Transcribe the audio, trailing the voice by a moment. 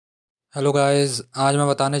Hello guys, आज मैं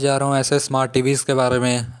बताने जा रहा हूँ ऐसे स्मार्ट टीवीज़ के बारे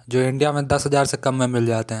में जो इंडिया में 10,000 से कम में मिल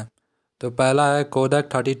जाते हैं। तो पहला है Kodak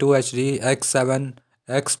 32 HD X7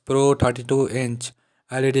 X Pro 32 inch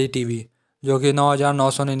LED TV, जो कि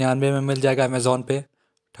 9,999 में मिल जाएगा अमेज़ॉन पे।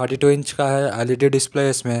 32 इंच का है, LED डिस्प्ले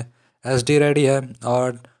इसमें SD रेडी है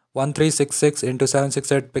और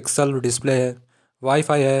 1366x768 पिक्सल डिस्प्ले है।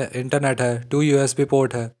 वाईफाई है, इंटरनेट है, 2 USB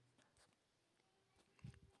पोर्ट है।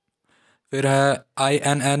 फिर है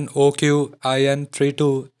INNOQ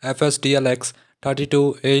IN32 FSDLX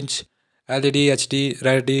 32 inch LED HD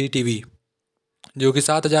ready TV, जो कि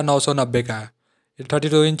 7,990 का है। ये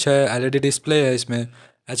 32 इंच है, LED डिस्प्ले है, इसमें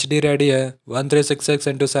HD रेडी है,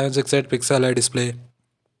 1366x768 पिक्सल है display,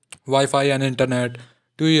 wifi and internet,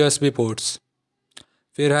 2 USB ports.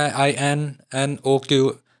 फिर है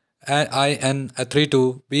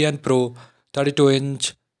IN32 BN Pro 32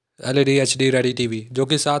 inch LED HD ready TV, जो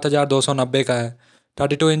कि 7,290 का है।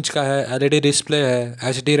 32 इंच का है, LED डिस्प्ले है,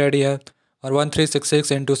 HD रेडी है और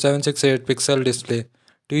 1366x768 pixel display,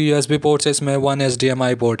 2 USB ports है इसमें, 1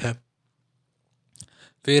 HDMI पोर्ट है।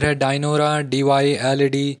 फिर है Dyanora DY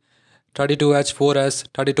LED 32H4S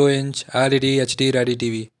 32 inch LED HD ready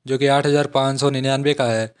TV, जो कि 8,599 का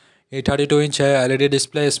है। ये 32 इंच है, LED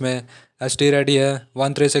डिस्प्ले इसमें HD रेडी है,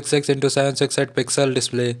 1366x768 pixel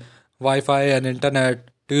display, wifi and internet,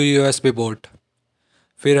 2 USB port.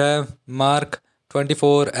 फिर है mark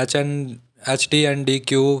 24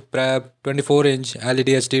 HD&DQ प्रैब 24 inch LED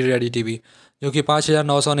HD ready TV, जो कि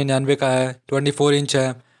 5,999 का है। 24 इंच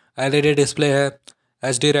है, LED डिस्प्ले है,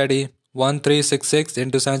 HD ready,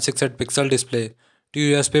 1366x768 pixel display, 2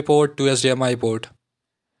 USB port, 2 HDMI port.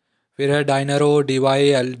 फिर है डायनरो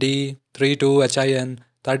DYLD32HIN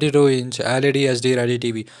 32 inch LED HD ready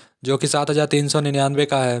TV, जो कि 7,399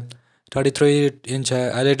 का है। 33 इंच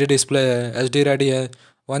है, LED डिस्प्ले है, HD रेडी है,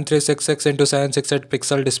 1366x768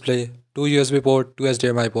 pixel display, 2 USB port, 2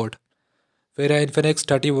 HDMI port. फिर है Infinix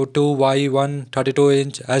 32Y1 32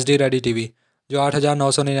 inch HD ready TV, जो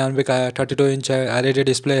 8,999 का है। 32 इंच है, LED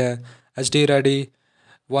डिस्प्ले है, HD ready,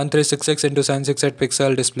 1366x768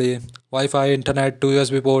 pixel display, wifi internet, 2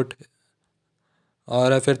 USB port.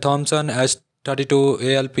 और फिर Thompson H32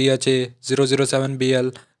 ALPHA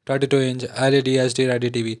 007BL 32 inch LED HD ready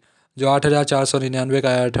TV, जो 8,499 का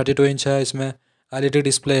है। 32 इंच है, इसमें LED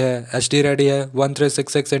डिस्प्ले है, HD रेडी है,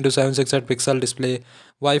 1366x768 pixel display,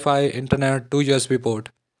 wifi internet, 2 USB port.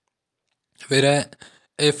 फिर है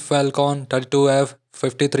if Falcon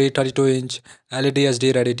 32F53 32 inch LED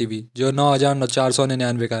HD ready TV, जो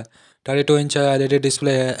 9,499 का है। 32 इंच है, LED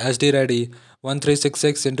डिस्प्ले है, HD ready,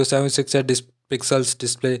 1366x768 pixels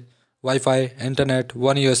display, wifi internet,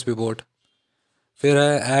 1 USB port. फिर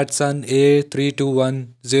है Edson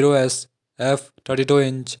A3210S F 32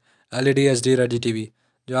 inch LED HD ready TV,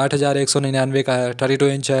 जो 8,199 का है। 32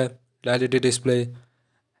 इंच है, LED डिस्प्ले,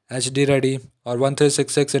 HD रेडी और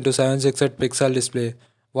 1366x768 pixel display,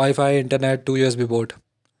 wifi internet, 2 USB port.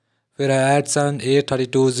 फिर है Edson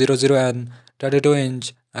A3200N 32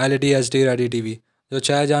 inch LED HD ready TV, जो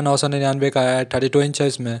 6,999 का है। 32 इंच है,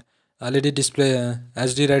 इसमें LED डिस्प्ले है,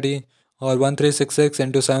 HD रेडी और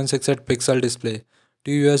 1366x768 pixel display,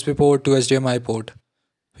 2 USB port, 2 HDMI port.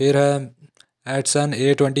 फिर है Edson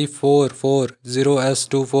A2440S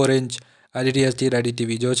 24 inch LED HD ready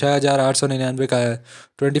TV, जो 6,899 का है।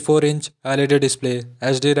 24 inch LED display,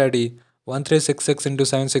 HD ready,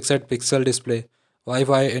 1366x768 pixel display,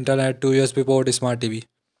 wifi internet, 2 USB port, smart TV.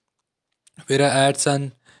 फिर है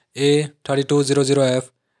Edson A3200F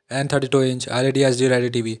N 32 inch LED HD ready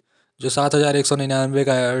TV, जो 7,199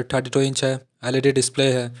 का है। 32 इंच है, LED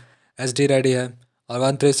डिस्प्ले है, HD रेडी है और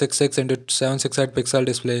 1366x768 pixel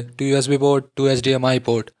display, 2 USB port, 2 HDMI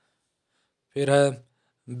port. फिर है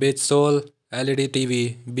बिटसोल LED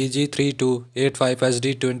TV BG3285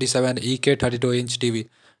 SD 27 EK 32 inch TV,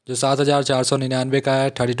 जो 7,499 का है।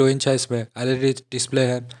 32 इंच है, इसमें LED डिस्प्ले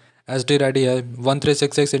है, HD रेडी है,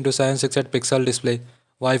 1366x768 pixel display,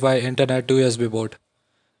 wifi internet, 2 USB port.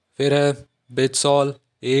 फिर है बिटसॉल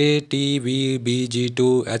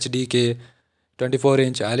ATVBG2 HDK 24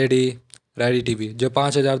 inch LED ready TV, जो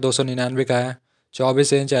 5,299 का है।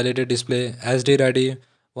 24 inch LED display, HD ready,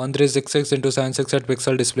 1366x768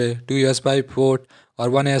 pixel display, 2 USB port और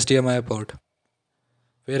 1 HDMI पोर्ट।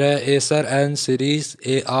 फिर है Acer N series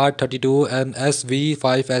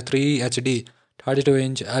AR32NSV5 3 HD 32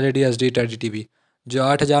 inch LED HD ready TV, जो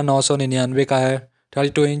 8,999 का है।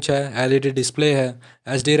 32 इंच है, LED डिस्प्ले है,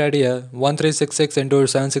 HD रेडी है,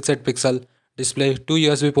 1366x768 pixel display, 2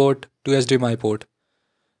 USB port, 2 HDMI port.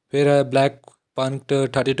 फिर है ब्लैक पंक्ट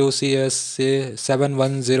 32CS से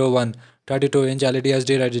 7101 32 inch LED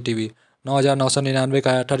HD ready TV, $9,999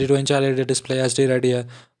 का है। 32 inch LED display, HD ready है।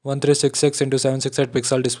 1366x768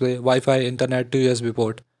 pixel display, wifi, internet, 2 USB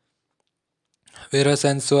port. फिर है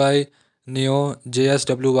सेंसोई neo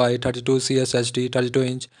JSWY 32CS HD 32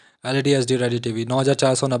 inch LED HD ready TV,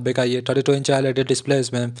 9,490 का ये। 32 इंच एलईडी डिस्प्ले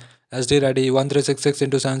इसमें, HD ready,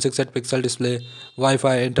 1366x768 pixel display,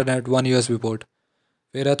 wifi, internet, 1 USB port.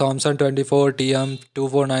 फिर है Thompson 24TM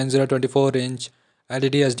 2490 inch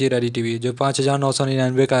LED HD ready TV, जो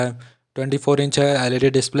 5,999 का है। 24 इंच है, एलईडी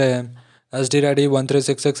डिस्प्ले है, HD ready,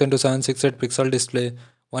 1366x768 pixel display,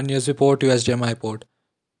 1 USB port, HDMI port.